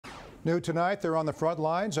New tonight, they're on the front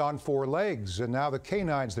lines on 4 legs, and now the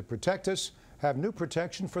K-9s that protect us have new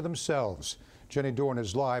protection for themselves. Jenny Dorn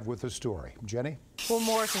is live with the story. Jenny? Well,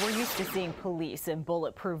 Morris, we're used to seeing police in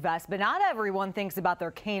bulletproof vests, but not everyone thinks about their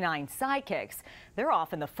canine sidekicks. They're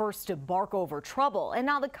often the first to bark over trouble, and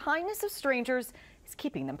now the kindness of strangers is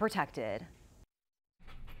keeping them protected.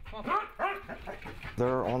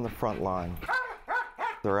 They're on the front line.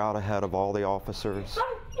 They're out ahead of all the officers.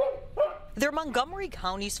 They're Montgomery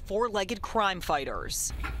County's 4-legged crime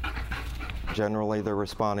fighters. Generally, they're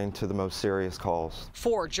responding to the most serious calls.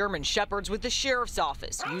 4 German Shepherds with the sheriff's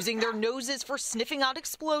office, using their noses for sniffing out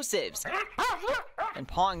explosives and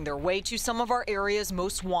pawing their way to some of our area's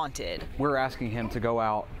most wanted. We're asking him to go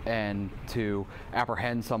out and to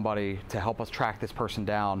apprehend somebody to help us track this person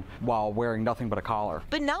down while wearing nothing but a collar.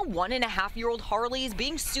 But now 1.5-year-old Harley is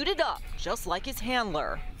being suited up, just like his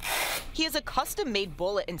handler. He has a custom-made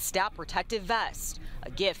bullet and stab protective vest, a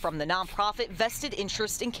gift from the nonprofit Vested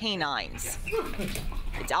Interest in K-9s.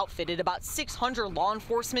 It's outfitted about 600 law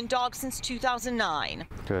enforcement dogs since 2009.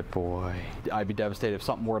 Good boy. I'd be devastated if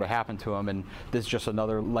something were to happen to him, and this is just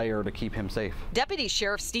another layer to keep him safe. Deputy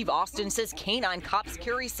Sheriff Steve Austin says K-9 cops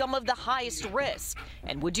carry some of the highest risk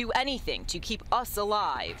and would do anything to keep us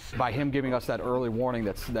alive. By him giving us that early warning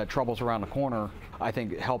that trouble's around the corner, I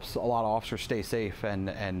think it helps a lot of officers stay safe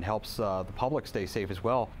and helps the public stay safe as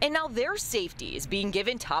well. And now their safety is being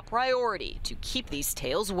given top priority to keep these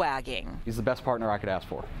tails wagging. He's the best partner I could ask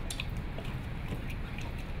for.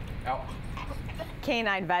 Ow.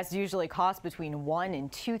 K-9 vests usually cost between $1,000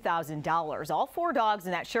 and $2,000. All 4 dogs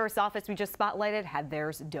in that sheriff's office we just spotlighted had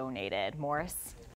theirs donated. Morris?